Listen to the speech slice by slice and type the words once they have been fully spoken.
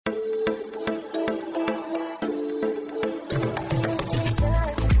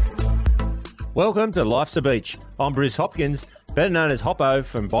Welcome to Life's a Beach. I'm Bruce Hopkins, better known as Hoppo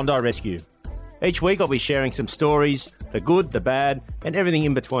from Bondi Rescue. Each week I'll be sharing some stories, the good, the bad, and everything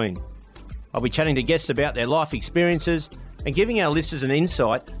in between. I'll be chatting to guests about their life experiences and giving our listeners an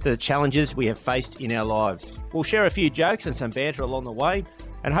insight to the challenges we have faced in our lives. We'll share a few jokes and some banter along the way,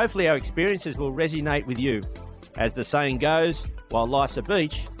 and hopefully our experiences will resonate with you. As the saying goes, while life's a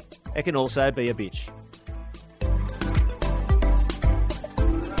beach, it can also be a bitch.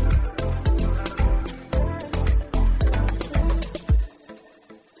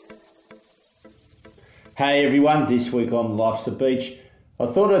 Hey everyone, this week on Life's a Beach, I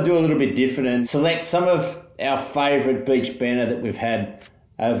thought I'd do a little bit different and select some of our favourite beach banter that we've had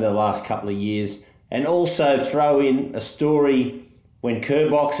over the last couple of years, and also throw in a story when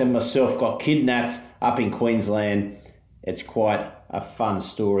Kerbox and myself got kidnapped up in Queensland. It's quite a fun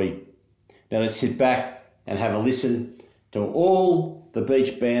story. Now let's sit back and have a listen to all the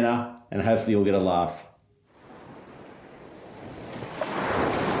beach banter, and hopefully you'll get a laugh.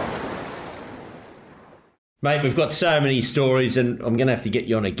 Mate, we've got so many stories, and I'm going to have to get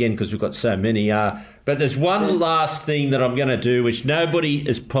you on again because we've got so many. But there's one last thing that I'm going to do, which nobody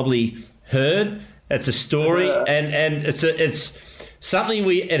has probably heard. It's a story, and it's something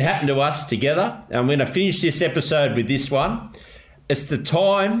it happened to us together. And I'm going to finish this episode with this one. It's the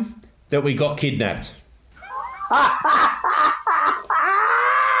time that we got kidnapped.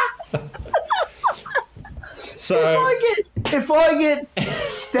 So if I get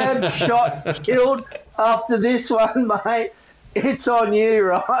stabbed, shot, killed after this one, mate, it's on you,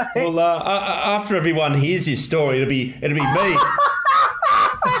 right? Well, after everyone hears this story, it'll be me.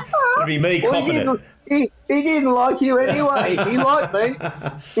 It'll be me copping it. He didn't like you anyway. He liked me.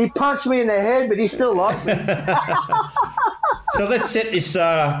 He punched me in the head, but he still liked me. So let's set this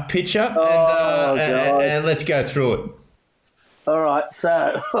picture and let's go through it. All right,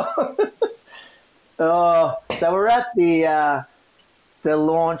 so so we're at the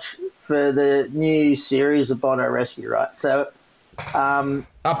launch for the new series of Banter Rescue, right? So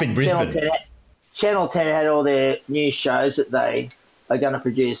up in Brisbane. Channel 10 had all their new shows that they are going to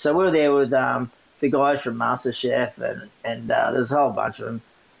produce. So we were there with the guys from MasterChef and there's a whole bunch of them.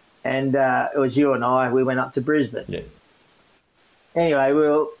 And it was you and I. We went up to Brisbane. Yeah. Anyway, we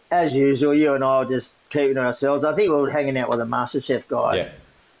were, as usual, you and I were just keeping to ourselves. I think we were hanging out with the MasterChef guys. Yeah.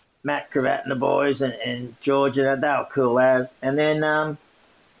 Matt Cravat and the boys and George, and they were cool as. And then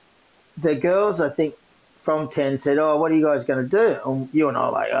the girls, I think, from 10 said, "Oh, what are you guys going to do?" And you and I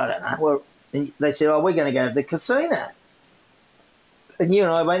were like, "I don't know." Well, and they said, "Oh, we're going to go to the casino." And you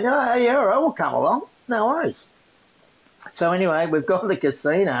and I went, "No, yeah, all right, we'll come along. No worries." So anyway, we've gone to the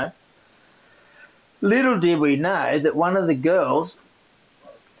casino. Little did we know that one of the girls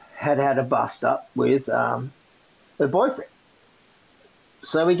had a bust up with her boyfriend.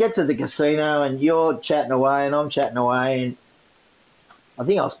 So we get to the casino and you're chatting away and I'm chatting away, and I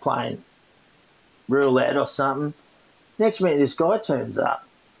think I was playing roulette or something. Next minute this guy turns up,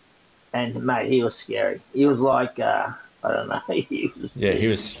 and mate, he was scary. He was like, I don't know. He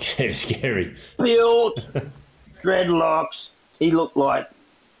was scary. Built, dreadlocks. He looked like,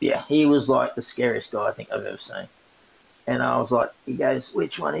 he was like the scariest guy I think I've ever seen. And I was like, he goes,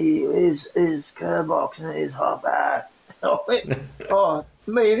 "Which one of you is Kerbox and is Hopper?" I went, "Oh,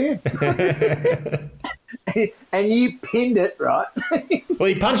 me and him." And you pinned it, right? Well,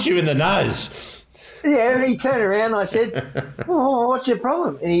 he punched you in the nose. Yeah, he turned around and I said, "Oh, what's your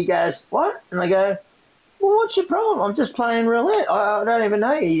problem?" And he goes, "What?" And I go, "Well, what's your problem? I'm just playing roulette. I don't even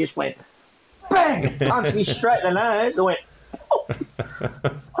know you." He just went, bang, punched me straight in the nose. I went, "Oh."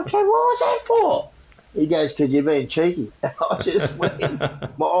 Okay, what was that for? He goes, "Because you're being cheeky." I just went,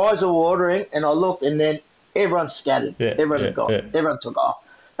 my eyes are watering, and I looked, and then everyone scattered. Everyone had gone. Everyone took off.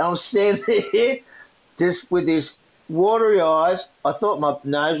 And I'm standing there just with this watery eyes. I thought my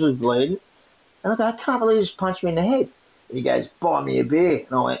nose was bleeding. And I go, "I can't believe you just punched me in the head." And he goes, "Buy me a beer."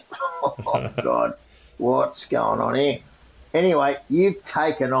 And I went, "Oh, God, what's going on here?" Anyway, you've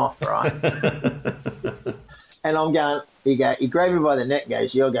taken off, right? And I'm going, he grabbed me by the neck and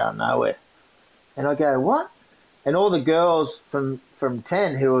goes, "You're going nowhere." And I go, "What?" And all the girls from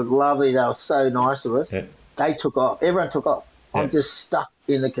 10 who were lovely, they were so nice to us, they took off. Everyone took off. I'm just stuck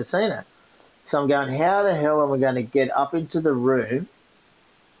in the casino. So I'm going, how the hell am I going to get up into the room?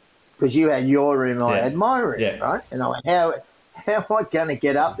 Because you had your room and I had my room, right? And I went, how am I going to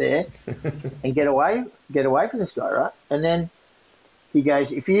get up there and get away from this guy, right? And then he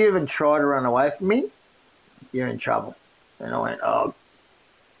goes, "If you even try to run away from me, you're in trouble." And I went, "Oh,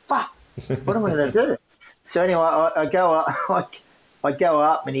 fuck. What am I going to do?" So anyway, I go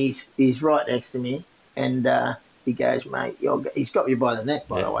up, and he's right next to me, and he goes, mate, he's got you by the neck,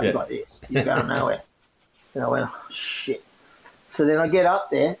 by the way, like this. You're going nowhere. And I went, oh, shit. So then I get up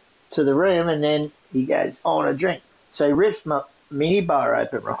there to the room, and then he goes, I want a drink. So he rips my mini bar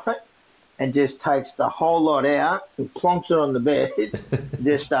open, right, and just takes the whole lot out and plonks it on the bed and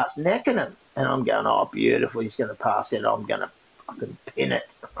just starts necking him. And I'm going, oh, beautiful. He's going to pass it. I'm going to fucking pin it.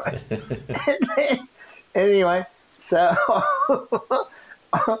 Right? And then, anyway, so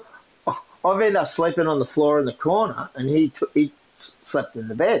I've ended up sleeping on the floor in the corner, and he slept in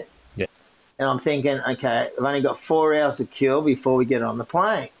the bed. Yeah. And I'm thinking, okay, I've only got 4 hours to kill before we get on the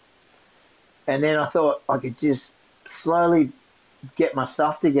plane. And then I thought I could just slowly get my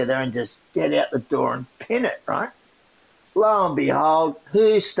stuff together and just get out the door and pin it, right? Lo and behold,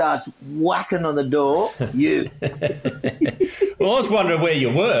 who starts whacking on the door? You. Well, I was wondering where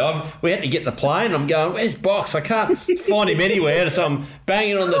you were. We had to get the plane. I'm going, where's Box? I can't find him anywhere. So I'm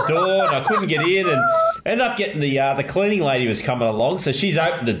banging on the door, and I couldn't get in. And ended up getting the cleaning lady was coming along. So she's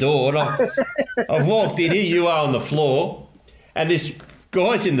opened the door, and I've walked in. Here you are on the floor. And this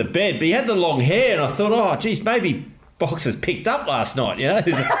guy's in the bed, but he had the long hair. And I thought, oh, geez, maybe Box has picked up last night, you know?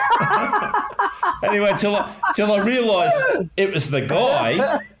 Anyway, till I realised it was the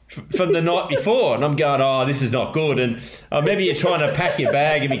guy from the night before, and I'm going, oh, this is not good. And maybe you're trying to pack your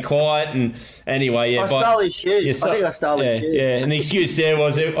bag and be quiet. And anyway, yeah, I stole his shoes. I think I stole his shoes. Yeah, and the excuse there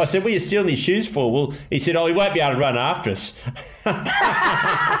was, I said, what are you stealing his shoes for? Well, he said, oh, he won't be able to run after us.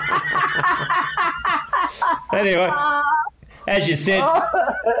 Anyway, as you said,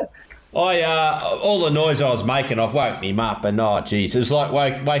 all the noise I was making, I've woken him up, and oh, geez, it was like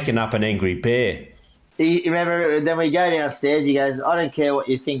waking up an angry bear. You remember, then we go downstairs, he goes, I don't care what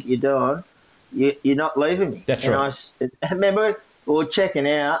you think you're doing, you're not leaving me. That's and right. I remember we were checking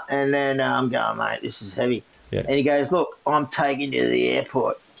out, and then I'm going, mate, this is heavy. Yeah. And he goes, look, I'm taking you to the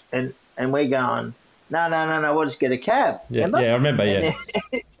airport. And we're going, no, we'll just get a cab. Yeah, remember? yeah, I remember, yeah.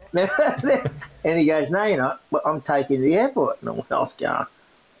 And he goes, no, you're not, but I'm taking you to the airport. And I was going,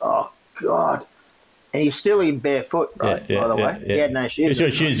 oh, God. And he's still in barefoot, right, by the way. Yeah. He had no shoes.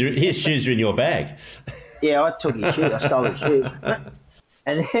 His shoes are in your bag. Yeah, I took his shoes. I stole his shoes.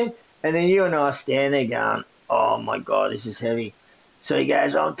 And then you and I stand there going, oh, my God, this is heavy. So he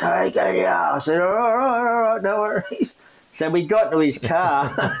goes, I'm taking you. I said, all right, no worries. So we got to his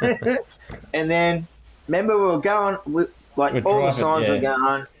car. And then, remember, we were going, all the signs were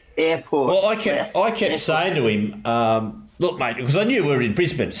going, airport. Well, I kept saying to him, look, mate, because I knew we were in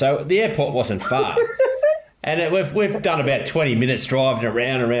Brisbane, so the airport wasn't far. And we've done about 20 minutes driving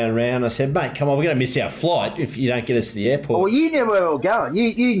around. I said, mate, come on, we're going to miss our flight if you don't get us to the airport. Well, you knew where we were going.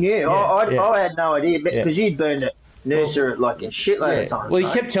 You knew. Yeah, I had no idea because you'd burned it. Nurser like a shitload of times. Well,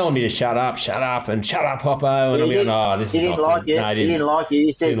 he kept telling me to shut up, and shut up, Hoppo. And I'm going, oh, this is not like good. it. No, he didn't like it.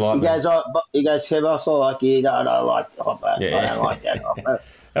 He said, he goes, Kev, I saw like you. I don't like Hoppo. Yeah. I don't like that Hoppo. And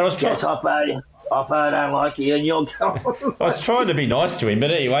I was trying. Yes, Hoppo, I don't like you, and you're going. I was trying to be nice to him, but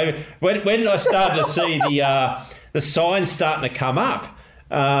anyway, when I started to see the signs starting to come up,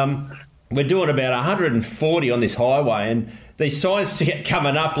 we're doing about 140 on this highway, and these signs kept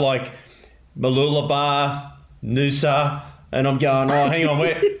coming up like Mooloolaba, Noosa, and I'm going, oh, hang on,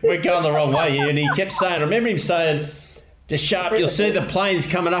 we're going the wrong way here. And he kept saying, I remember him saying, just shut up, you'll see the planes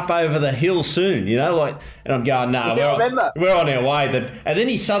coming up over the hill soon, you know, like, and I'm going, no, we're on our way. And then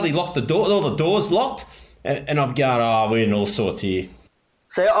he suddenly locked the door, all the doors locked, and I'm going, oh, we're in all sorts here.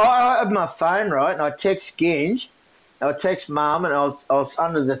 So I have my phone, right, and I text Ginge, I text Mum, and I was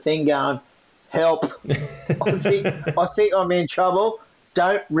under the thing going, help. I think I'm in trouble.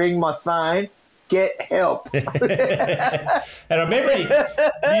 Don't ring my phone. Get help. And I remember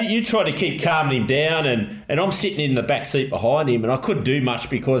you tried to keep calming him down, and I'm sitting in the back seat behind him, and I couldn't do much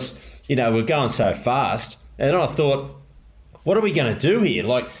because, you know, we're going so fast. And I thought, what are we going to do here?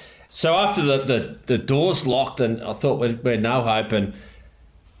 Like, so after the doors locked, and I thought we're no hope, and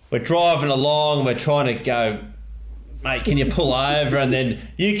we're driving along, we're trying to go, mate, can you pull over? And then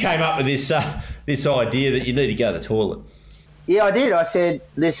you came up with this idea that you need to go to the toilet. Yeah, I did. I said,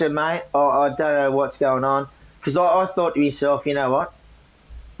 listen, mate, I don't know what's going on. Because I thought to myself, you know what?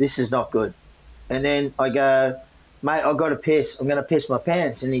 This is not good. And then I go, mate, I've got to piss. I'm going to piss my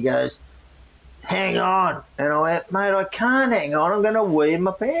pants. And he goes, hang on. And I went, mate, I can't hang on. I'm going to wee in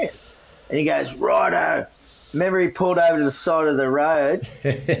my pants. And he goes, righto. Remember, he pulled over to the side of the road.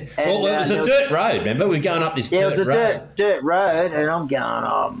 And, well, it was a dirt road, remember? We're going up this dirt road. Yeah, it was a dirt road. And I'm going,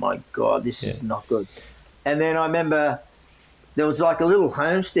 oh, my God, this is not good. And then I remember... There was like a little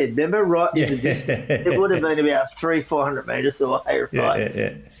homestead, remember, right in the distance. It would have been about 300-400 metres away, right?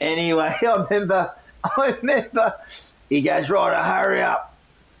 Yeah. Anyway, I remember he goes, right, hurry up.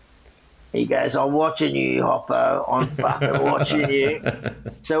 He goes, I'm watching you, Hoppo. I'm fucking watching you.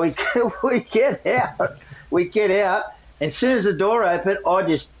 So we get out. We get out. And as soon as the door opened, I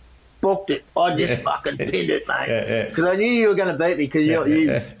just booked it. I just fucking pinned it, mate. Because I knew you were going to beat me because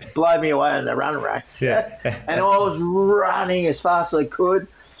you blow me away in the run race. And I was running as fast as I could.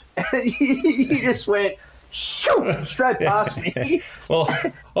 And you just went straight past me. Well,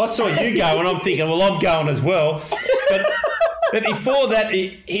 I saw you go and I'm thinking, well, I'm going as well. But before that,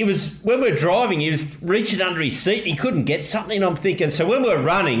 he was, when we were driving, he was reaching under his seat. He couldn't get something. I'm thinking, so when we're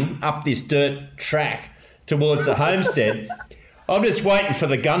running up this dirt track towards the homestead, I'm just waiting for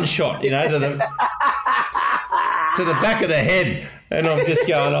the gunshot, to the back of the head. And I'm just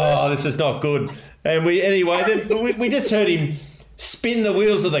going, oh, this is not good. And then we just heard him spin the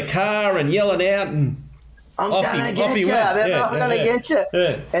wheels of the car and yelling out, and I'm going to get you. I'm going to get you.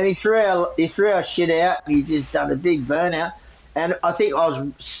 Yeah. And he threw our shit out. He just done a big burnout. And I think I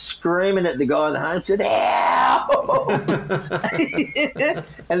was screaming at the guy in the home, said, "Help!"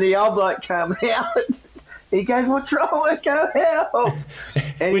 And the old bloke came out. He goes, "What's wrong?" I go, "Help!"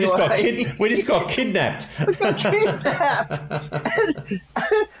 Anyway, we just got kidnapped. We got kidnapped.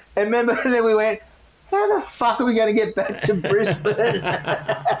 And remember, and then we went, how the fuck are we going to get back to Brisbane?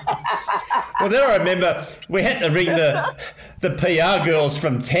 Well, then I remember we had to ring the PR girls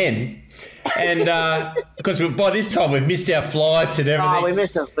from 10. And because by this time we've missed our flights and everything. Oh, we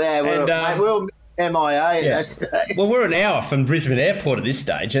missed it. Yeah, we're MIA. Yeah. Well, we're an hour from Brisbane Airport at this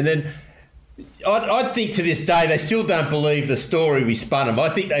stage. And then I think to this day they still don't believe the story we spun them. I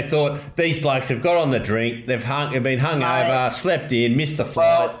think they thought these blokes have got on the drink, they've been hung over, slept in, missed the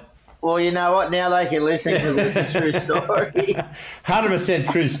flight. Well, you know what? Now they can listen because it's a true story.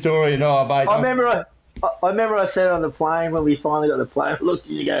 100% true story. No, mate. I remember I said on the plane when we finally got the plane, I looked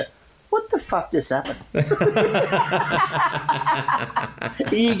at you and go, what the fuck just happened?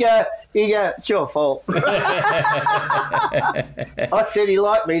 you go, it's your fault. I said he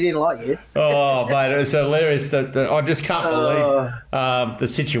liked me, he didn't like you. Oh, mate, it was hilarious. I just can't believe the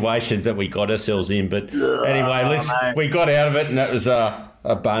situations that we got ourselves in. But anyway, at least we got out of it, and that was a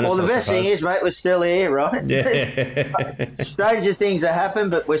bonus. Well, the best thing is, mate, we're still here, right? Yeah. Stranger things have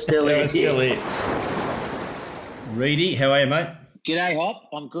happened, but we're still here. We're still here. Reedy, how are you, mate? G'day, Hop.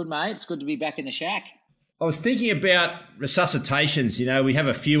 I'm good, mate. It's good to be back in the shack. I was thinking about resuscitations. We have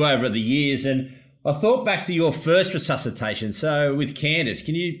a few over the years, and I thought back to your first resuscitation. So with Candace,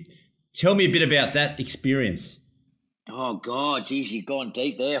 can you tell me a bit about that experience? Oh, God, geez, you've gone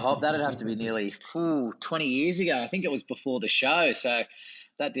deep there, Hop. That'd have to be nearly 20 years ago. I think it was before the show, so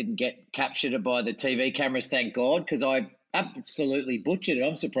that didn't get captured by the TV cameras, thank God, because I absolutely butchered it.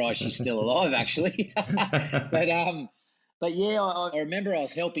 I'm surprised she's still alive, actually. But yeah, I remember I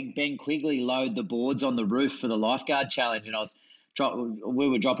was helping Ben Quigley load the boards on the roof for the lifeguard challenge, and we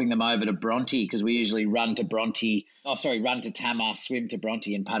were dropping them over to Bronte because we usually run to Tamar, swim to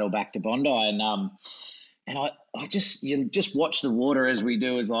Bronte, and paddle back to Bondi. And I just watch the water as we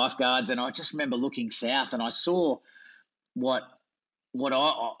do as lifeguards, and I just remember looking south, and I saw what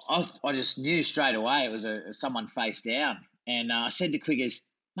I just knew straight away it was someone face down, and I said to Quiggers,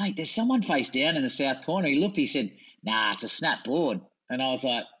 "Mate, there's someone face down in the south corner." He looked, he said, "Nah, it's a snap board." And I was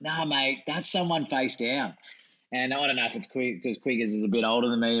like, "Nah, mate, that's someone face down." And I don't know if it's because Quiggers is a bit older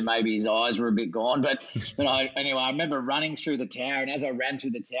than me and maybe his eyes were a bit gone. But anyway, I remember running through the tower, and as I ran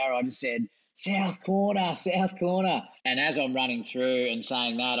through the tower, I just said, "South corner, south corner." And as I'm running through and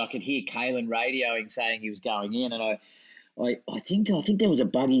saying that, I could hear Kalen radioing saying he was going in. And I think there was a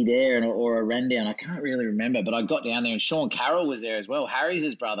buggy there or a rundown. I can't really remember. But I got down there, and Sean Carroll was there as well. Harry's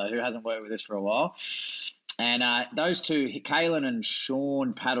his brother, who hasn't worked with us for a while. And those two, Kalen and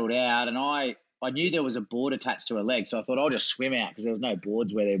Sean, paddled out, and I knew there was a board attached to a leg, so I thought I'll just swim out because there was no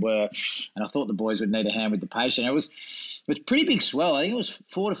boards where there were, and I thought the boys would need a hand with the patient. It was pretty big swell. I think it was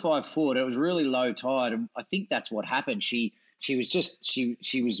 4 to 5 foot. It was really low tide, and I think that's what happened. She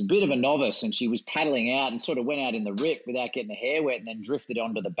was a bit of a novice, and she was paddling out and sort of went out in the rip without getting the hair wet, and then drifted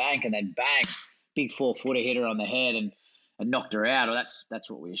onto the bank, and then bang, big 4-footer hit her on the head and knocked her out. Or that's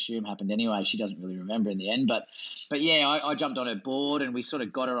what we assume happened anyway. She doesn't really remember in the end. But yeah, I jumped on her board, and we sort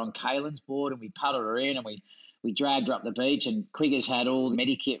of got her on Kalen's board, and we paddled her in, and we dragged her up the beach, and Quiggers had all the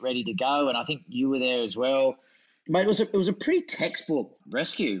medikit ready to go, and I think you were there as well. Mate, it was a pretty textbook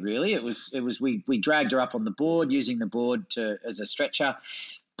rescue, really. It was we dragged her up on the board, using the board as a stretcher,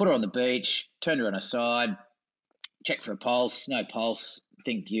 put her on the beach, turned her on her side, checked for a pulse, no pulse. I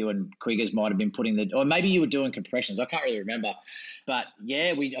think you and Quiggers might have been or maybe you were doing compressions. I can't really remember. But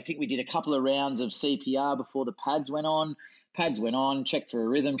yeah, I think we did a couple of rounds of CPR before the pads went on. Pads went on, checked for a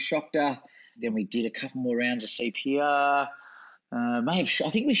rhythm, shocked her. Then we did a couple more rounds of CPR. I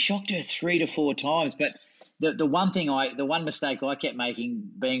think we shocked her 3 to 4 times. But the one mistake I kept making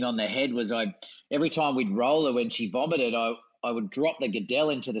being on the head was every time we'd roll her when she vomited, I would drop the Goodell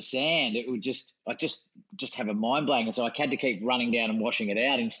into the sand. It would I just have a mind blank, and so I had to keep running down and washing it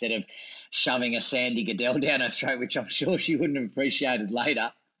out instead of shoving a sandy Goodell down her throat, which I'm sure she wouldn't have appreciated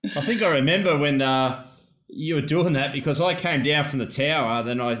later. I think I remember when you were doing that, because I came down from the tower.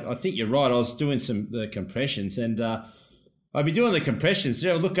 Then I think you're right. I was doing the compressions, and I'd be doing the compressions.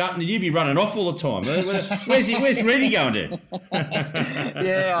 I would look up and you'd be running off all the time. Where's Reedy going to?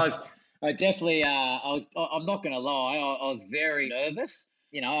 Yeah, I definitely. I'm not going to lie. I was very nervous.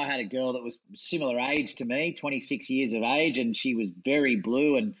 I had a girl that was similar age to me, 26 years of age, and she was very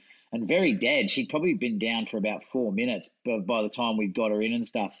blue and very dead. She'd probably been down for about 4 minutes by the time we got her in and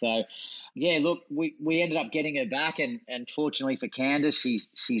stuff. So, yeah, look, we ended up getting her back, and fortunately for Candace,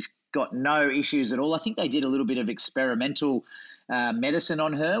 she's got no issues at all. I think they did a little bit of experimental medicine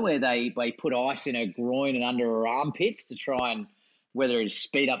on her where they put ice in her groin and under her armpits to try and whether it's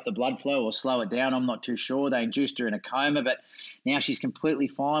speed up the blood flow or slow it down. I'm not too sure. They induced her in a coma, but now she's completely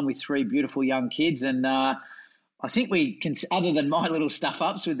fine with 3 beautiful young kids. And I think we can, other than my little stuff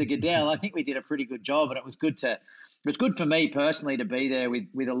ups with the Goodell, I think we did a pretty good job, and it was good for me personally to be there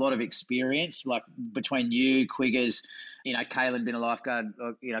with a lot of experience, like between you, Quiggers, Kayla had been a lifeguard,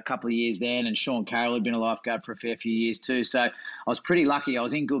 a couple of years then, and Sean Carroll had been a lifeguard for a fair few years too. So I was pretty lucky. I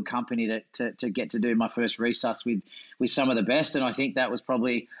was in good company to get to do my first resus with some of the best, and I think that was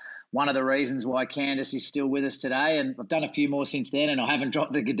probably one of the reasons why Candace is still with us today. And I've done a few more since then, and I haven't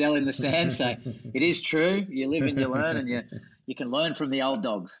dropped the Goodell in the sand. So it is true. You live and you learn, and you can learn from the old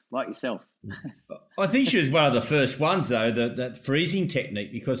dogs like yourself. I think she was one of the first ones, though, that freezing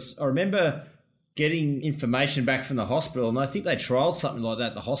technique, because I remember getting information back from the hospital, and I think they trialled something like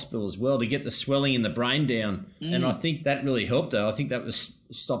that at the hospital as well to get the swelling in the brain down. And I think that really helped her. I think that was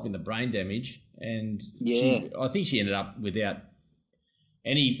stopping the brain damage. And I think she ended up without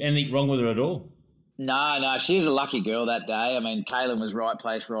anything wrong with her at all. No, she was a lucky girl that day. I mean, Kaylin was right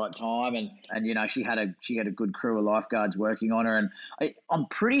place, right time, and she had a good crew of lifeguards working on her, and I'm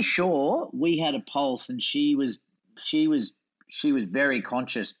pretty sure we had a pulse, and she was very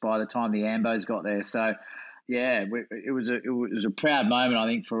conscious by the time the ambos got there. So, yeah, it was a proud moment, I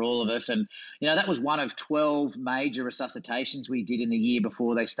think, for all of us, and that was one of 12 major resuscitations we did in the year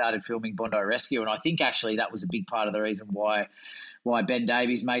before they started filming Bondi Rescue, and I think actually that was a big part of the reason why Ben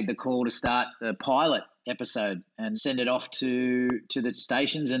Davies made the call to start the pilot episode and send it off to the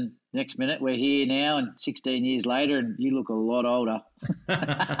stations. And next minute, we're here now, and 16 years later, and you look a lot older.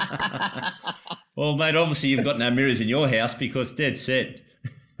 Well, mate, obviously you've got no mirrors in your house, because dead set.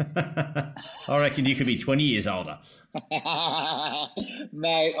 I reckon you could be 20 years older.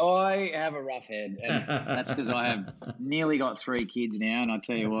 Mate, I have a rough head, and that's because I have nearly got 3 kids now, and I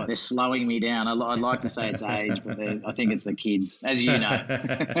tell you what, they're slowing me down. I'd like to say it's age, but I think it's the kids, as you know.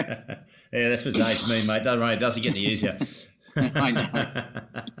 Yeah, that's what's aged me, mate. Don't worry, it doesn't get any easier. I know.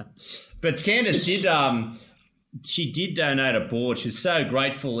 But Candace she did donate a board. She's so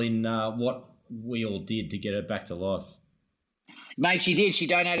grateful in what we all did to get her back to life. Mate, she did. She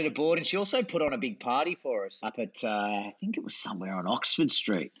donated a board, and she also put on a big party for us up at I think it was somewhere on Oxford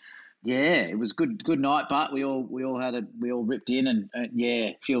Street. Yeah, it was good night, but we all ripped in, and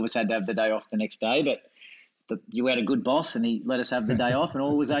a few of us had to have the day off the next day, but you had a good boss, and he let us have the day off, and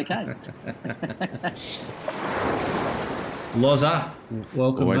all was okay. Loza,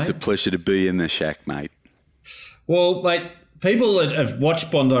 welcome. Always mate. a pleasure to be in the shack, mate. Well, mate, people that have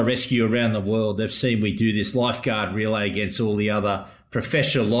watched Bondi Rescue around the world, they've seen we do this lifeguard relay against all the other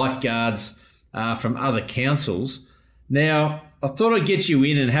professional lifeguards from other councils. Now, I thought I'd get you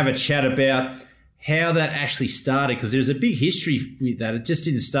in and have a chat about how that actually started, because there's a big history with that. It just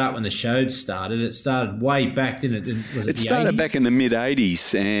didn't start when the show started. It started way back, didn't it? It started 80s? back in the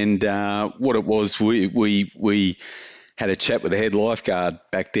mid-'80s, and what it was, we had a chat with the head lifeguard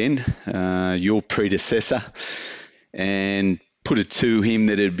back then, your predecessor, and put it to him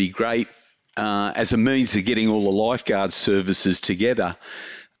that it'd be great as a means of getting all the lifeguard services together,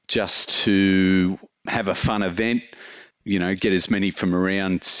 just to have a fun event, get as many from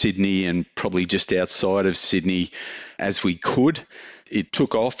around Sydney and probably just outside of Sydney as we could. It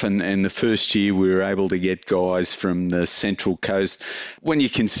took off, and the first year we were able to get guys from the Central Coast. When you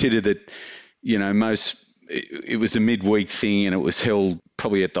consider that, it was a midweek thing, and it was held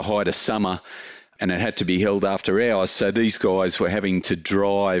probably at the height of summer, and it had to be held after hours. So these guys were having to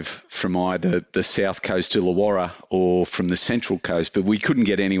drive from either the south coast Illawarra or from the central coast, but we couldn't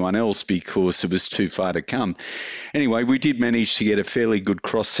get anyone else because it was too far to come. Anyway, we did manage to get a fairly good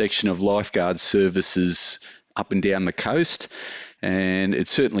cross-section of lifeguard services up and down the coast. And it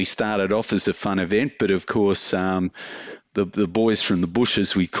certainly started off as a fun event, but of course, the boys from the bush,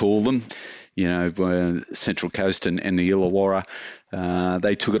 as we call them, Central Coast and the Illawarra,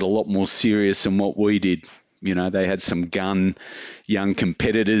 they took it a lot more serious than what we did. They had some young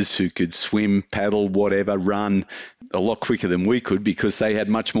competitors who could swim, paddle, whatever, run a lot quicker than we could because they had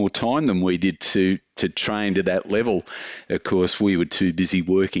much more time than we did to train to that level. Of course, we were too busy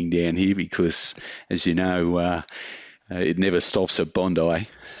working down here because, as you know, it never stops at Bondi.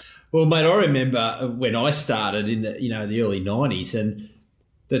 Well, mate, I remember when I started in the early 90s, and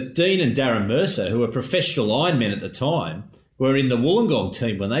that Dean and Darren Mercer, who were professional Ironmen at the time, were in the Wollongong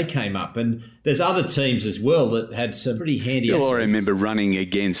team when they came up. And there's other teams as well that had some pretty handy athletes. I remember running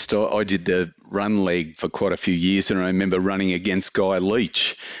against, I did the run leg for quite a few years, and I remember running against Guy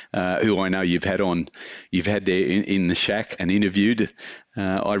Leach, who I know you've had there in the shack and interviewed.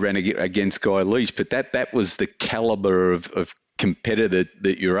 I ran against Guy Leach, but that was the calibre of competitor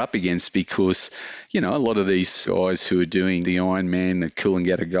that you're up against because, a lot of these guys who are doing the Ironman, the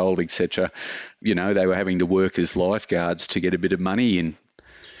Coolangatta Gold, etc., they were having to work as lifeguards to get a bit of money in.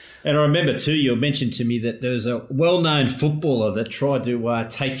 And I remember too, you mentioned to me that there was a well-known footballer that tried to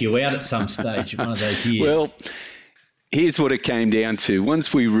take you out at some stage one of those years. Well, here's what it came down to.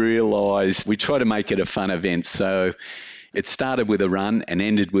 Once we realised, we tried to make it a fun event. So it started with a run and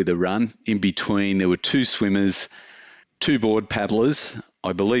ended with a run. In between, there were 2 swimmers, 2 board paddlers.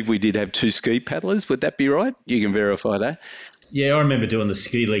 I believe we did have 2 ski paddlers. Would that be right? You can verify that. Yeah, I remember doing the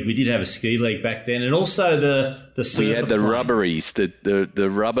ski league. We did have a ski league back then, and also the surfer. We had the plane. rubberies, the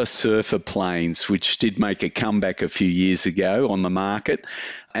rubber surfer planes, which did make a comeback a few years ago on the market,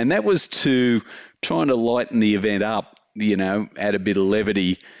 and that was to trying to lighten the event up. Add a bit of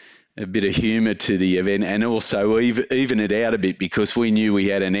levity, a bit of humour to the event, and also even it out a bit because we knew we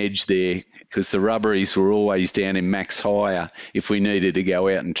had an edge there because the rubberies were always down in max hire if we needed to go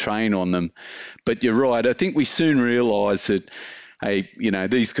out and train on them. But you're right. I think we soon realised that, hey,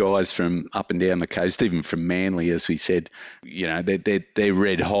 these guys from up and down the coast, even from Manly, as we said, they're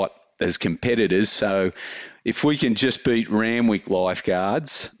red hot as competitors. So if we can just beat Randwick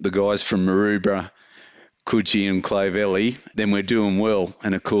lifeguards, the guys from Maroubra, Coogee and Clovelly, then we're doing well.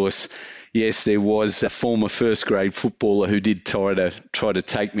 And of course, yes, there was a former first grade footballer who did try to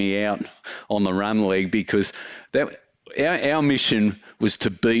take me out on the run leg because our mission was to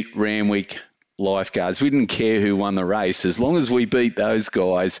beat Randwick lifeguards. We didn't care who won the race as long as we beat those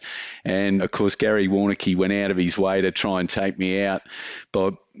guys. And of course, Gary Warnicky went out of his way to try and take me out.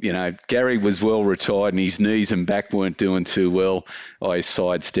 But, Gary was well retired and his knees and back weren't doing too well. I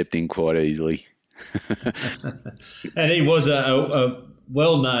sidestepped in quite easily. And he was a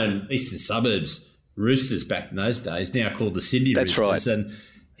well-known Eastern Suburbs Roosters back in those days, now called the Sydney That's Roosters. Right. And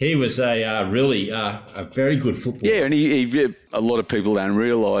he was really a very good footballer. Yeah, and he a lot of people don't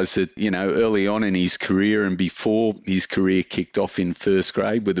realise that, early on in his career and before his career kicked off in first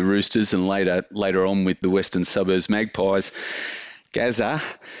grade with the Roosters and later on with the Western Suburbs Magpies, Gazza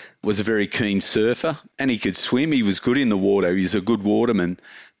was a very keen surfer and he could swim. He was good in the water. He was a good waterman.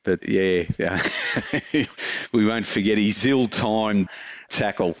 But, yeah, we won't forget his ill-timed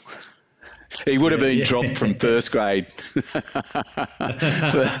tackle. He would have been dropped from first grade for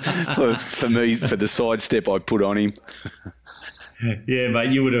me, for the sidestep I put on him. Yeah,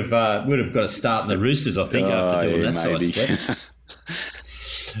 mate, you would have got a start in the Roosters, I think, after doing that sidestep.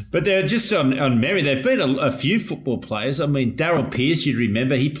 But they're just on memory. There've been a few football players. I mean, Darryl Pearce, you'd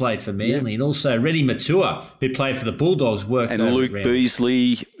remember, he played for Manly, and also Reddy Matua, who played for the Bulldogs, worked. And Luke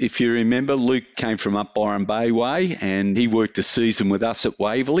Beasley, if you remember, Luke came from up Byron Bay way, and he worked a season with us at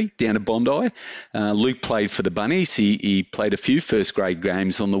Waverley down at Bondi. Luke played for the Bunnies. He played a few first grade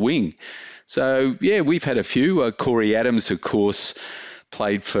games on the wing. So yeah, we've had a few. Corey Adams, of course,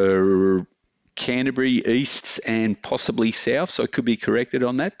 played for Canterbury, Easts and possibly South, so I could be corrected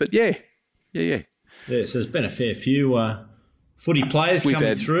on that. But yeah. Yeah, so there's been a fair few footy players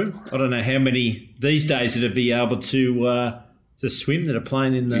coming through. I don't know how many these days that would be able to swim that are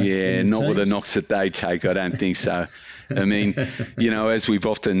playing in the not teams. with the knocks that they take. I don't think so. I mean, as we've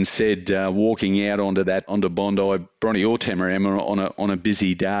often said, walking out onto Bondi, Bronny or Tamarama on a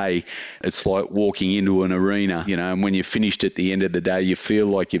busy day, it's like walking into an arena, and when you're finished at the end of the day, you feel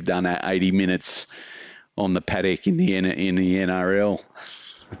like you've done 80 minutes on the paddock in the NRL.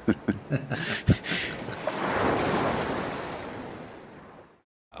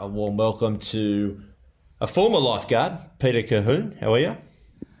 A warm welcome to a former lifeguard, Peter Cahoon. How are you?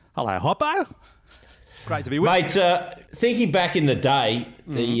 Hello, Hoppo. Great to be with you. Mate, thinking back in the day,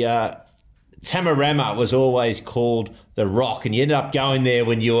 the Tamarama was always called the Rock, and you ended up going there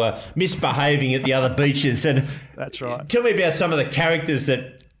when you were misbehaving at the other beaches. And that's right. Tell me about some of the characters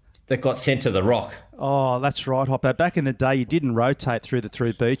that got sent to the Rock. Oh, that's right, Hopper. Back in the day, you didn't rotate through the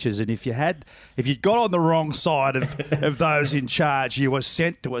three beaches, and if you got on the wrong side of those in charge, you were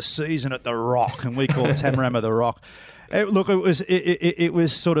sent to a season at the Rock, and we called Tamarama the Rock. It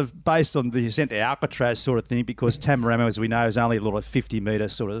was sort of based on the ascent to Alcatraz sort of thing, because Tamarama, as we know, is only a little 50-metre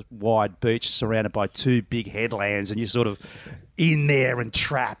sort of wide beach surrounded by two big headlands, and you're sort of in there and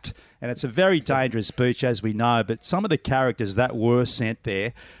trapped. And it's a very dangerous beach, as we know. But some of the characters that were sent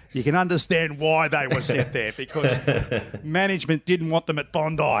there, you can understand why they were sent there, because management didn't want them at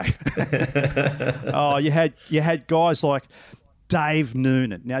Bondi. Oh, you had guys like Dave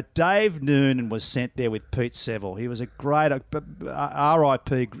Noonan. Now, Dave Noonan was sent there with Pete Seville. He was a great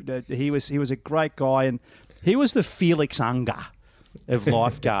R.I.P. He was a great guy, and he was the Felix Unger of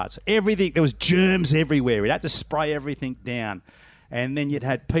lifeguards. Everything, there was germs everywhere. He'd had to spray everything down. And then you'd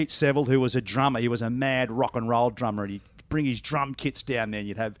had Pete Seville, who was a drummer. He was a mad rock and roll drummer, and he'd bring his drum kits down there, and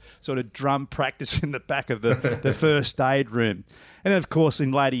you'd have sort of drum practice in the back of the first aid room. And then, of course,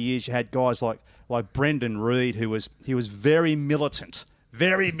 in later years, you had guys like Brendan Reid, he was very militant.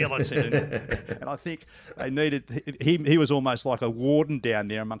 And I think they needed, he was almost like a warden down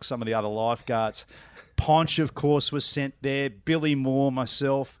there amongst some of the other lifeguards. Ponch, of course, was sent there, Billy Moore,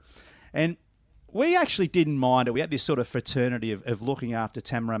 myself. And we actually didn't mind it. We had this sort of fraternity of looking after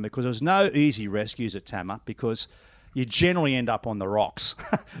Tamarama, because there was no easy rescues at Tama, because you generally end up on the rocks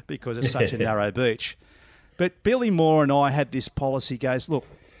because it's such a narrow beach. But Billy Moore and I had this policy, goes, look,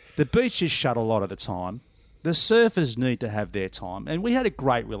 the beach is shut a lot of the time. The surfers need to have their time. And we had a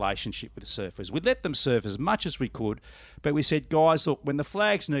great relationship with the surfers. We let them surf as much as we could, but we said, guys, look, when the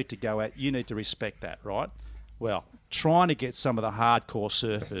flags need to go out, you need to respect that, right? Well, trying to get some of the hardcore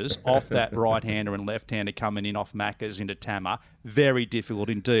surfers off that right-hander and left-hander coming in off Macca's into Tama, very difficult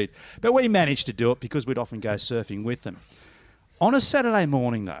indeed. But we managed to do it because we'd often go surfing with them. On a Saturday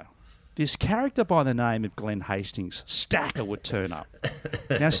morning, though, this character by the name of Glenn Hastings, Stacker, would turn up.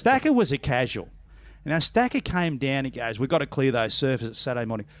 Now, Stacker was a casual. Now, Stacker came down and goes, we've got to clear those surfers at Saturday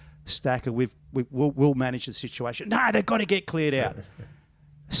morning. Stacker, we'll manage the situation. No, they've got to get cleared out.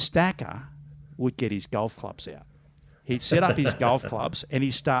 Stacker would get his golf clubs out. He'd set up his golf clubs and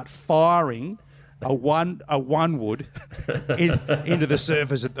he'd start firing a one wood into the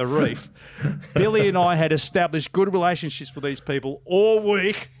surfers at the reef. Billy and I had established good relationships with these people all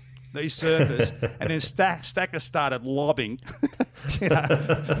week, these surfers, and then Stacker started lobbing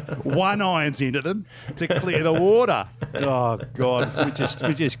one irons into them to clear the water. Oh God, we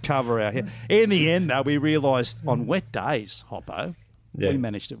just cover our head. In the end, though, we realised on wet days, Hoppo, we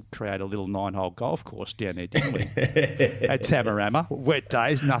managed to create a little 9-hole golf course down there, didn't we? At Tamarama. Wet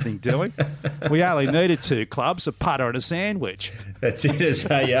days, nothing doing. We only needed 2 clubs, a putter and a sandwich. That's it.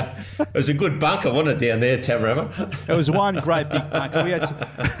 It was a good bunker, wasn't it, down there, Tamarama? It was one great big bunker.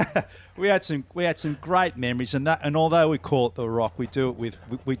 We had some great memories, and although we call it the Rock, we do it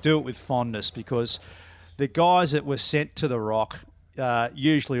with fondness, because the guys that were sent to the Rock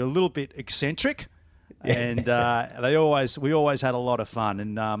usually a little bit eccentric. And we always had a lot of fun,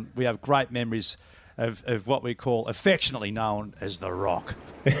 and we have great memories of what we call affectionately known as the Rock.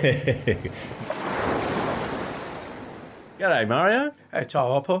 G'day, Mario. Hey,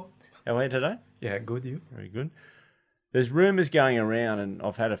 ciao, Oppo. How are you today? Yeah, good, you? Very good. There's rumours going around, and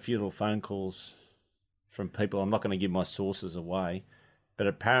I've had a few little phone calls from people. I'm not going to give my sources away, but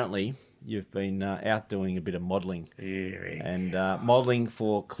apparently you've been out doing a bit of modelling. Yeah. And modelling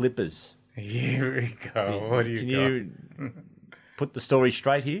for clippers. Here we go. What do you Can got? you put the story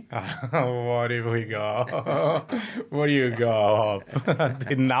straight here? What do we go? What do you go?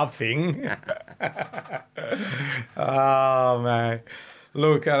 Did nothing. Oh, man.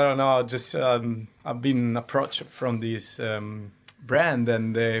 Look, I don't know. Just I've been approached from this brand,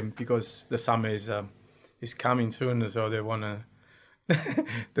 and because the summer is coming soon, so they wanna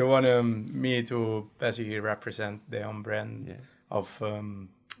me to basically represent their own brand of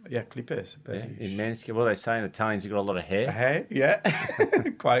clippers. Basically. In Manscaped, what are they saying? Italians have got a lot of hair. Hey, yeah,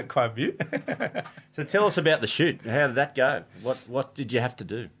 quite a bit. So tell us about the shoot. How did that go? What did you have to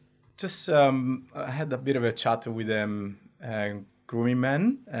do? Just I had a bit of a chat with them. Grooming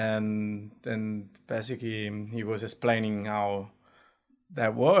man, and then basically he was explaining how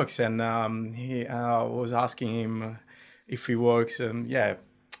that works, and he was asking him if he works,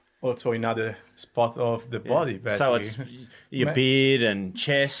 also in other spot of the body. Basically. So it's your beard and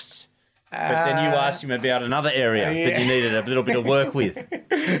chest, but then you asked him about another area that you needed a little bit of work with.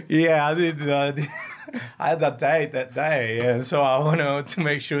 Yeah, I did. I had a date that day, and so I wanted to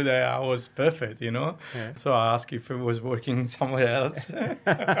make sure that I was perfect, Yeah. So I asked if it was working somewhere else.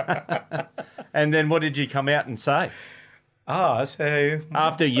 And then what did you come out and say? I say,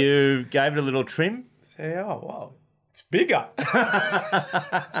 After you gave it a little trim? oh, wow, it's bigger.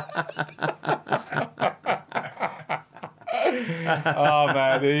 Oh,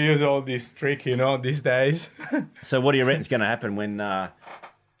 man, they use all this trick, these days. So what do you reckon's going to happen when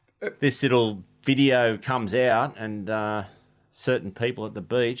this little video comes out and certain people at the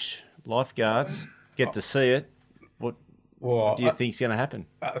beach, lifeguards, get to see it? What do you think's going to happen?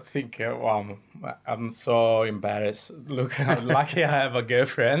 I think I'm so embarrassed. Look how lucky I have a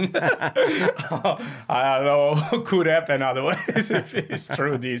girlfriend. I don't know what could happen otherwise if it's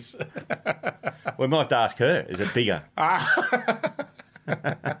true this. We might have to ask her, is it bigger?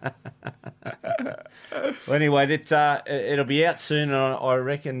 Well, anyway, it'll be out soon, and I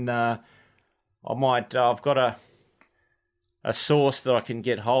reckon I've got a source that I can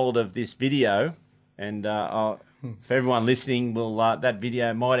get hold of this video, and for everyone listening, that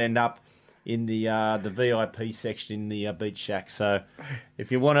video might end up in the VIP section in the Beach Shack. So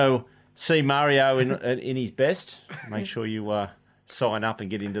if you want to see Mario in his best, make sure you sign up and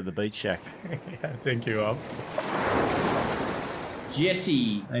get into the Beach Shack. Yeah, thank you, Rob.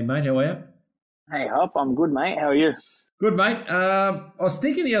 Jesse. Hey, mate, how are you? Hey, Hop, I'm good, mate. How are you? Good, mate. I was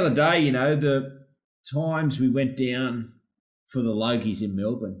thinking the other day, the times we went down for the Logies in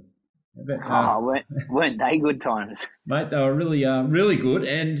Melbourne. Weren't they good times? Mate, they were really, really good.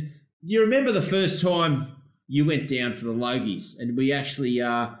 And do you remember the first time you went down for the Logies and we actually,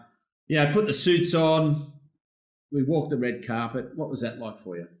 put the suits on, we walked the red carpet? What was that like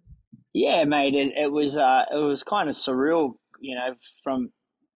for you? Yeah, mate, it was kind of surreal, from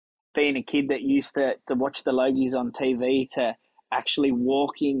being a kid that used to watch the Logies on TV to actually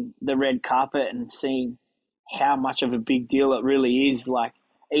walking the red carpet and seeing how much of a big deal it really is. Like,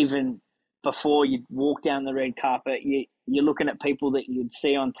 even before you walk down the red carpet, you're looking at people that you'd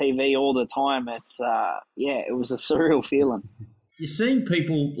see on TV all the time. It's it was a surreal feeling. You're seeing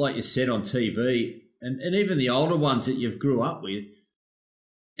people, like you said, on TV, and even the older ones that you've grew up with,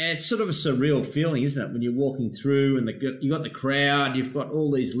 and it's sort of a surreal feeling, isn't it, when you're walking through and you've got the crowd, you've got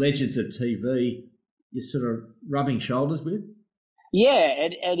all these legends of TV you're sort of rubbing shoulders with? Yeah,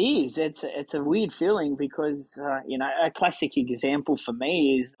 it is. It's a weird feeling because, a classic example for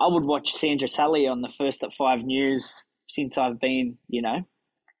me is I would watch Sandra Sally on the First at 5 News since I've been,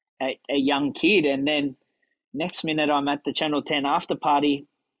 a young kid. And then next minute I'm at the Channel 10 after party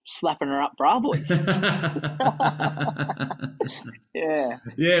slapping her up bra boys. Yeah.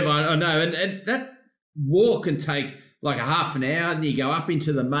 Yeah, mate, I know. And that walk can take like a half an hour, and you go up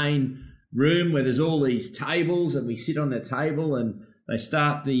into the main room where there's all these tables, and we sit on the table and they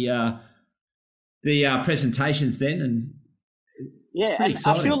start the presentations then, and it's pretty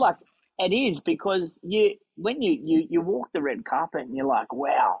exciting. I feel like it is because when you walk the red carpet and you're like,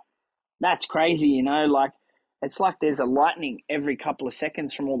 wow, that's crazy, like it's like there's a lightning every couple of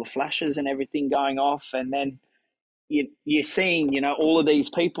seconds from all the flashes and everything going off, and then you're seeing all of these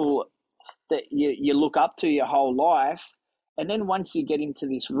people that you look up to your whole life. And then once you get into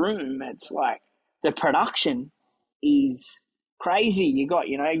this room, it's like the production is crazy. You got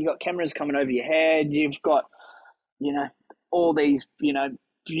cameras coming over your head. You've got, all these,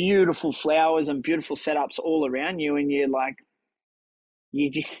 beautiful flowers and beautiful setups all around you. And you're like,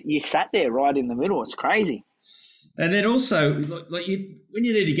 you sat there right in the middle. It's crazy. And then also, when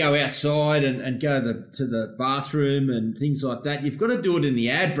you need to go outside and go to the bathroom and things like that, you've got to do it in the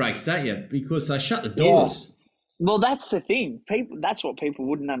ad breaks, don't you? Because they shut the doors. Yeah. Well, that's the thing. That's what people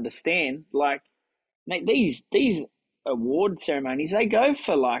wouldn't understand. Like, mate, these award ceremonies, they go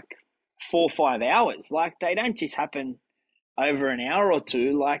for like 4 or 5 hours. Like, they don't just happen over an hour or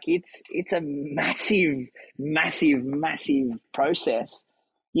two. Like, it's a massive, massive, massive process.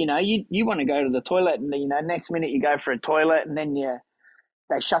 You want to go to the toilet, and next minute you go for a toilet, and then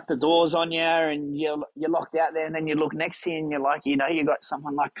they shut the doors on you, and you're locked out there, and then you look next to you, and you're like, you got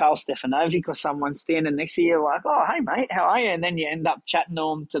someone like Carl Stefanovic or someone standing next to you, like, oh, hey, mate, how are you? And then you end up chatting to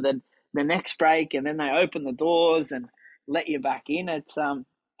them to the next break, and then they open the doors and let you back in. It's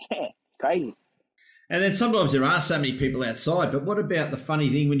it's crazy. And then sometimes there are so many people outside, but what about the funny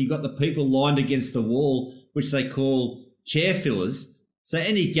thing when you've got the people lined against the wall, which they call chair fillers? So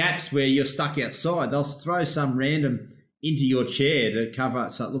any gaps where you're stuck outside, they'll throw some random into your chair to cover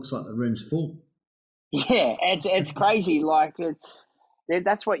it so it looks like the room's full. Yeah, it's crazy. Like,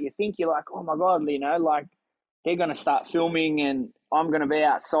 that's what you think. You're like, oh my God, like they're going to start filming and I'm going to be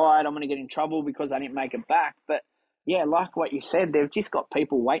outside. I'm going to get in trouble because I didn't make it back. But yeah, like what you said, they've just got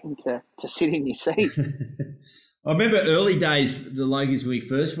people waiting to sit in your seat. I remember early days, the Logies, when we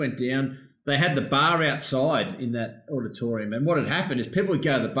first went down, they had the bar outside in that auditorium. And what had happened is people would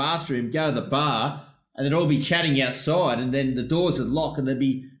go to the bathroom, go to the bar, and they'd all be chatting outside, and then the doors would lock and there'd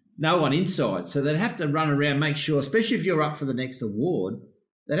be no one inside. So they'd have to run around, make sure, especially if you're up for the next award,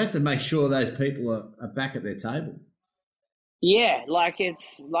 they'd have to make sure those people are back at their table. Yeah, like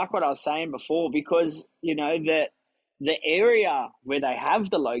it's like what I was saying before, because, you know, the area where they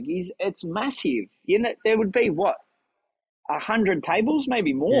have the Logies, it's massive. You know, there would be, 100 tables,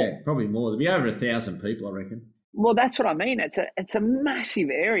 maybe more. Yeah, probably more. There'd be over 1,000 people, I reckon. Well, that's what I mean. It's a massive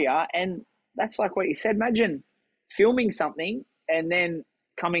area, and that's like what you said. Imagine filming something and then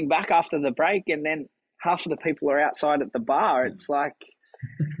coming back after the break, and then half of the people are outside at the bar. It's like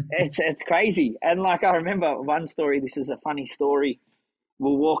it's crazy. And like I remember one story. This is a funny story.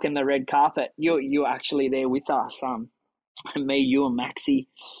 We're walking the red carpet. You're actually there with us. Me, you and Maxie,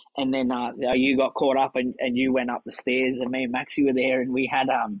 and then you got caught up and you went up the stairs, and me and Maxie were there, and we had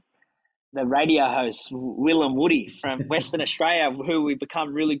the radio host, Will and Woody from Western Australia, who we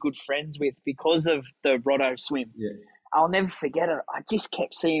become really good friends with because of the Roto swim. Yeah. I'll never forget it. I just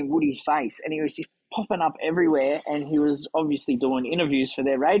kept seeing Woody's face, and he was just popping up everywhere, and he was obviously doing interviews for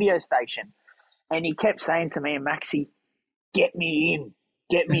their radio station, and he kept saying to me and Maxie, get me in.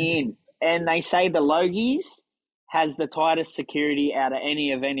 And they say the Logies has the tightest security out of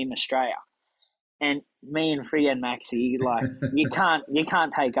any event in Australia. And me and Free and Maxie, like, you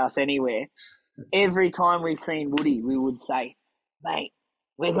can't take us anywhere. Every time we've seen Woody, we would say, mate,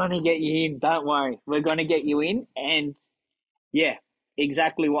 we're going to get you in. Don't worry. We're going to get you in. And, yeah,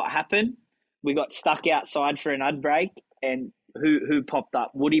 exactly what happened. We got stuck outside for an ad break, and who popped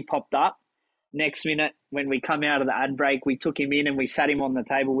up? Woody popped up. Next minute, when we come out of the ad break, we took him in and we sat him on the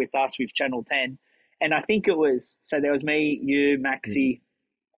table with us with Channel 10. And I think it was, so there was me, you, Maxie,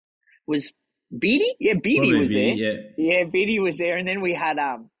 was Beatty? Yeah, Beatty was there. Yeah, Beatty was there. And then we had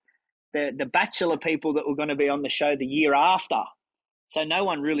the Bachelor people that were going to be on the show the year after. So no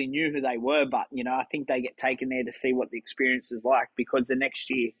one really knew who they were, but, you know, I think they get taken there to see what the experience is like, because the next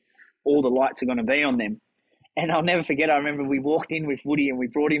year all the lights are going to be on them. And I'll never forget, I remember we walked in with Woody and we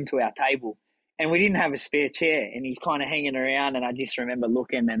brought him to our table. And we didn't have a spare chair, and he's kind of hanging around. And I just remember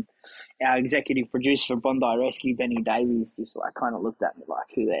looking, and our executive producer for Bondi Rescue, Benny Davies, just like kind of looked at me like,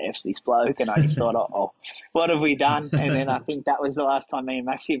 who the F's this bloke? And I just thought, oh, what have we done? And then I think that was the last time me and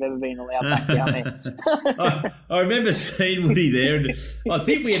Maxie have ever been allowed back down there. I remember seeing Woody there, and I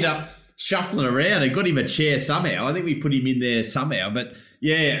think we ended up shuffling around and got him a chair somehow. I think we put him in there somehow, but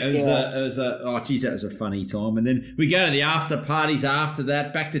yeah, it was that was a funny time. And then we go to the after parties after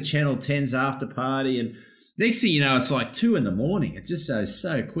that, back to Channel 10's after party, and next thing you know, it's like 2 a.m. It just goes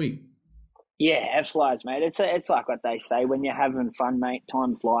so quick. Yeah, it flies, mate. It's like what they say, when you're having fun, mate,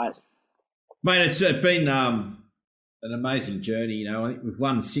 time flies. Mate, it's been an amazing journey. You know, I think we've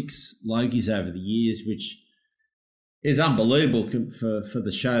won 6 Logies over the years, which is unbelievable for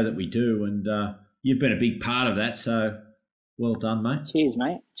the show that we do, and you've been a big part of that, so well done, mate. Cheers,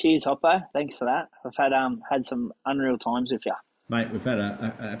 mate. Cheers, Hoppo. Thanks for that. I've had some unreal times with you. Mate, we've had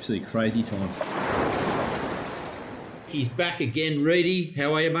an absolutely crazy time. He's back again, Reedy.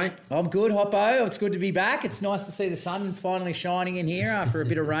 How are you, mate? I'm good, Hoppo. It's good to be back. It's nice to see the sun finally shining in here after a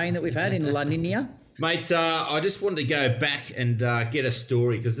bit of rain that we've had in London. Mate, I just wanted to go back and get a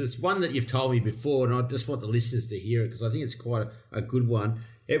story, because there's one that you've told me before, and I just want the listeners to hear it because I think it's quite a good one.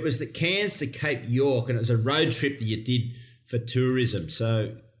 It was the Cairns to Cape York, and it was a road trip that you did for tourism.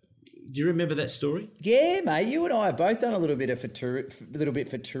 So, do you remember that story? Yeah, mate. You and I have both done a little bit for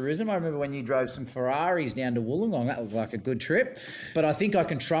tourism. I remember when you drove some Ferraris down to Wollongong. That looked like a good trip. But I think I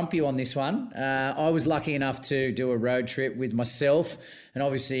can trump you on this one. I was lucky enough to do a road trip with myself and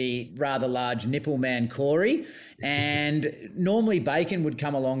obviously rather large nipple man Corey. And normally Bacon would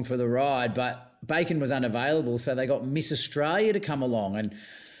come along for the ride, but Bacon was unavailable, so they got Miss Australia to come along. And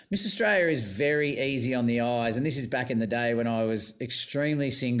Miss Australia is very easy on the eyes, and this is back in the day when I was extremely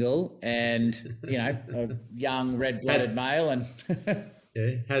single and, you know, a young red-blooded male. And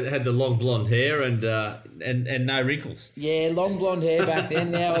yeah, had the long blonde hair and no wrinkles. Yeah, long blonde hair back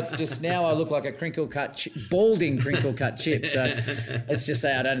then. Now I look like a balding crinkle cut chip. So let's just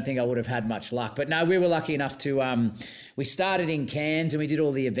say I don't think I would have had much luck. But no, we were lucky enough to we started in Cairns and we did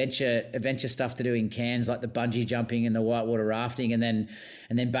all the adventure stuff to do in Cairns, like the bungee jumping and the whitewater rafting, and then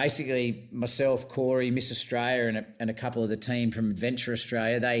basically myself, Corey, Miss Australia, and a couple of the team from Adventure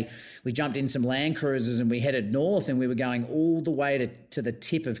Australia, we jumped in some Land Cruisers and we headed north, and we were going all the way to to the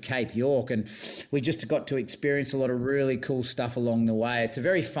tip of Cape York, and we just got to experience a lot of really cool stuff along the way. It's a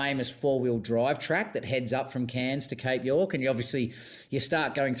very famous 4-wheel drive track that heads up from Cairns to Cape York, and you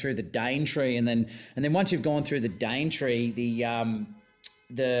start going through the Daintree, and then once you've gone through the Daintree,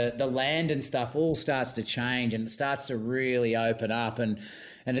 the land and stuff all starts to change, and it starts to really open up, and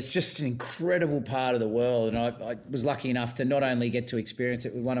it's just an incredible part of the world. And I was lucky enough to not only get to experience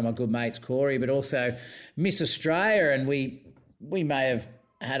it with one of my good mates, Corey, but also Miss Australia, and we may have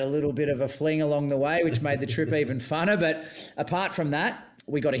had a little bit of a fling along the way, which made the trip even funner. But apart from that,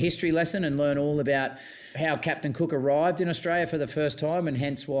 we got a history lesson and learned all about how Captain Cook arrived in Australia for the first time, and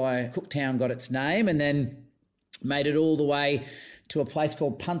hence why Cooktown got its name, and then made it all the way to a place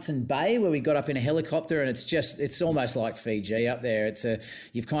called Punson Bay, where we got up in a helicopter, and it's almost like Fiji up there.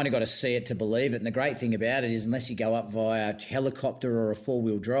 You've kind of got to see it to believe it. And the great thing about it is, unless you go up via helicopter or a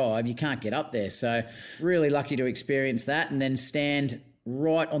 4-wheel drive, you can't get up there. So really lucky to experience that, and then stand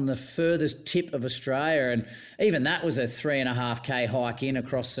right on the furthest tip of Australia. And even that was a 3.5K hike in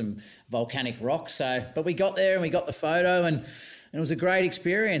across some volcanic rocks. But we got there and we got the photo, and it was a great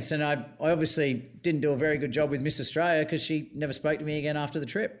experience. And I obviously didn't do a very good job with Miss Australia because she never spoke to me again after the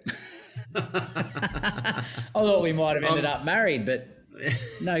trip. I thought we might have ended up married, but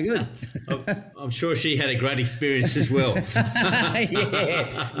no good. I'm sure she had a great experience as well.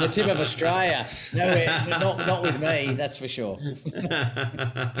 Yeah, the tip of Australia. Nowhere, not with me, that's for sure.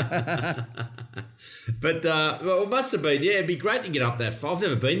 But well, it must have been, it'd be great to get up that far. I've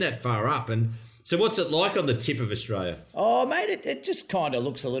never been that far up. And so what's it like on the tip of Australia? Oh, mate, it just kind of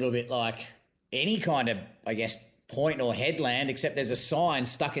looks a little bit like any kind of, I guess, point or headland, except there's a sign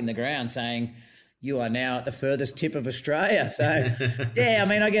stuck in the ground saying, "You are now at the furthest tip of Australia." So, yeah, I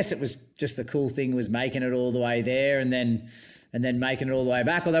mean, I guess it was just the cool thing was making it all the way there and then making it all the way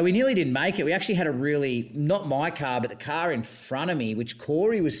back. Although we nearly didn't make it. We actually had a really, not my car, but the car in front of me, which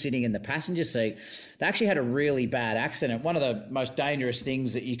Corey was sitting in the passenger seat, they actually had a really bad accident. One of the most dangerous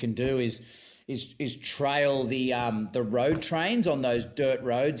things that you can do is trail the road trains on those dirt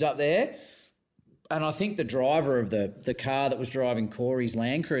roads up there. And I think the driver of the car that was driving Corey's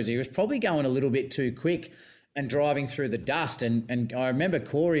Land Cruiser, he was probably going a little bit too quick and driving through the dust. And I remember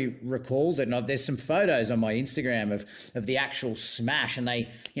Corey recalled it, and there's some photos on my Instagram of the actual smash. And they,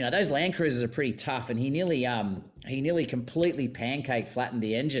 those Land Cruisers are pretty tough, and he nearly completely pancake flattened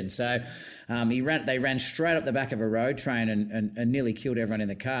the engine. So they ran straight up the back of a road train and nearly killed everyone in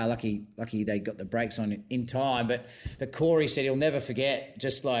the car. Lucky they got the brakes on in time. But Corey said he'll never forget,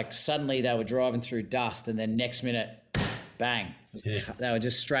 just like suddenly they were driving through dust, and then next minute, bang, they were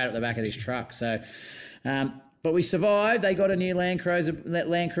just straight up the back of this truck. So, but we survived. They got a new Land Cruiser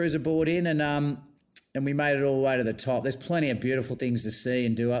brought in, and we made it all the way to the top. There's plenty of beautiful things to see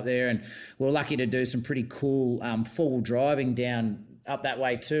and do up there, and we're lucky to do some pretty cool 4-wheel driving down up that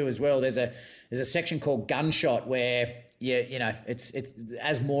way too as well. There's a section called Gunshot where it's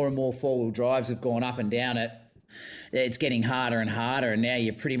as more and more 4-wheel drives have gone up and down it, it's getting harder and harder, and now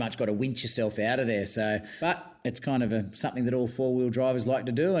you pretty much got to winch yourself out of there. So, but it's kind of something that all 4-wheel drivers like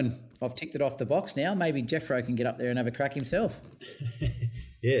to do, and I've ticked it off the box now. Maybe Jeffro can get up there and have a crack himself.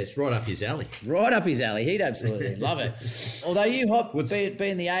 Yeah, it's right up his alley. Right up his alley. He'd absolutely love it. Although you, Hop,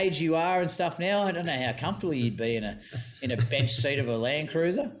 being the age you are and stuff now, I don't know how comfortable you'd be in a bench seat of a Land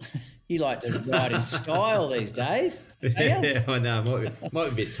Cruiser. You like to ride in style these days. Yeah, I know.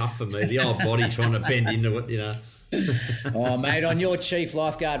 Might be a bit tough for me. The old body trying to bend into it, Oh, mate, on your chief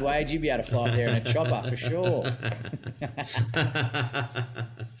lifeguard wage, you'd be able to fly up there in a chopper for sure.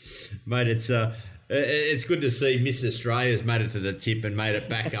 Mate, it's good to see Miss Australia's made it to the tip and made it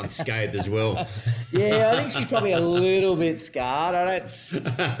back unscathed as well. Yeah, I think she's probably a little bit scarred. I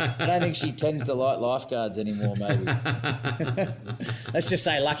don't think she tends to like lifeguards anymore, maybe. Let's just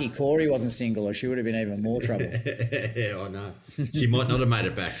say lucky Corey wasn't single, or she would have been even more trouble. Yeah, I know. She might not have made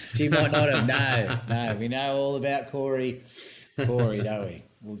it back. She might not have. No. We know all about Corey, don't we?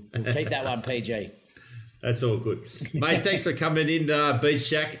 We'll keep that one PG. That's all good. Mate, thanks for coming in, Beach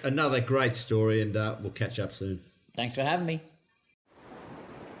Shack. Another great story, and we'll catch up soon. Thanks for having me.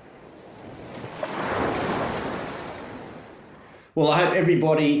 Well, I hope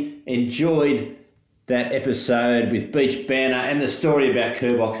everybody enjoyed that episode with Beach Banter and the story about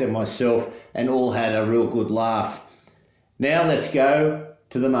Kerbox and myself, and all had a real good laugh. Now let's go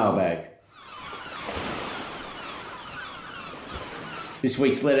to the mailbag. This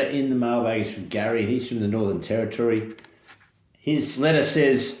week's letter in the mailbag is from Gary. He's from the Northern Territory. His letter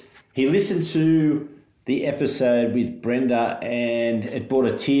says he listened to the episode with Brenda and it brought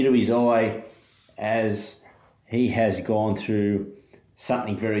a tear to his eye as he has gone through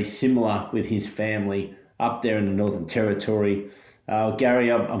something very similar with his family up there in the Northern Territory.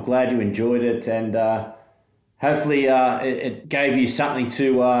 Gary, I'm glad you enjoyed it, and hopefully it gave you something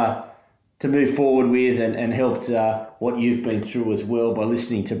to move forward with and helped what you've been through as well by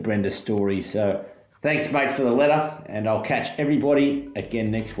listening to Brenda's story. So thanks, mate, for the letter, and I'll catch everybody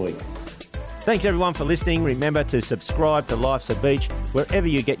again next week. Thanks everyone for listening. Remember to subscribe to Life's a Beach wherever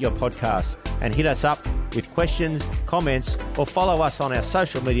you get your podcasts, and hit us up with questions, comments, or follow us on our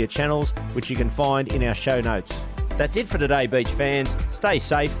social media channels, which you can find in our show notes. That's it for today, beach fans. Stay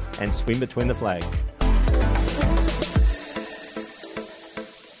safe and swim between the flags.